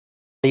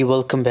Hey,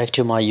 welcome back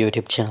to my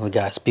YouTube channel,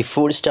 guys.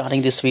 Before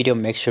starting this video,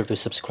 make sure to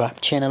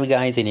subscribe channel,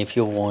 guys, and if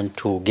you want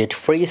to get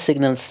free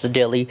signals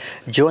daily,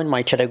 join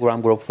my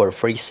Telegram group for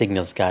free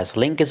signals, guys.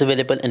 Link is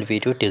available in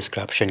video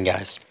description,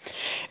 guys.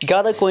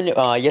 Gala coin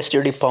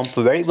yesterday pumped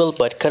very well,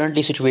 but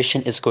currently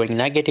situation is going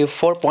negative.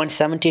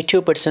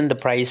 4.72% the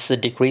price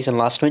decrease in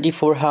last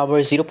 24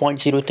 hours.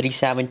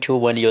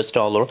 0.0371 US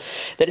dollar.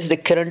 That is the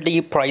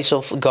currently price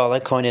of Gala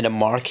coin in the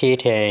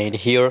market, and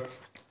here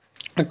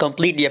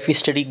completely if you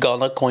study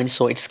Gala coin,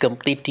 so it's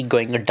completely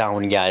going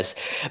down, guys,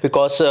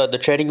 because the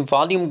trading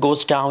volume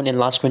goes down in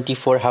last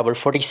 24 hours.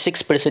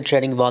 46%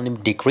 trading volume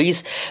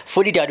decrease.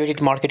 Fully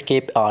diluted market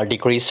cap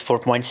decrease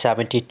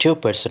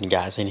 4.72%,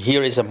 guys, and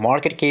here is a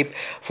market cap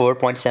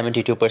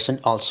 4.72%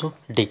 also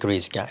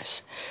decrease,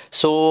 guys.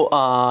 So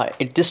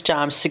at this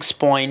time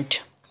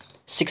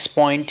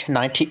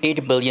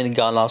 6.98 billion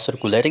Gala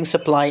circulating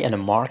supply in a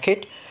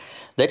market.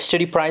 Let's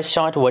study price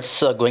chart.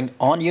 What's going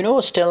on?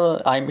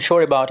 Still I'm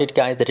sure about it,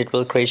 guys, that it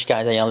will crash,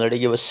 guys. I already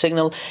give a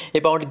signal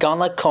about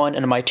Gala coin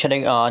on my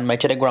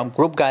Telegram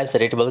group, guys,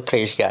 that it will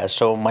crash, guys.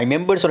 So my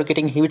members are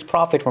getting huge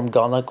profit from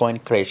Gala coin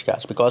crash,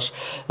 guys, because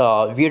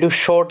we do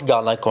short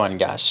Gala coin,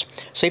 guys.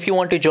 So if you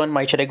want to join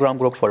my Telegram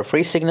group for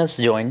free signals,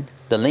 join.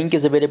 The link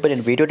is available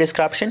in video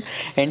description,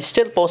 and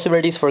still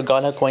possibilities for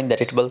Gala coin that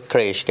it will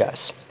crash,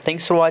 guys.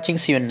 Thanks for watching.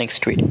 See you in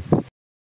next video.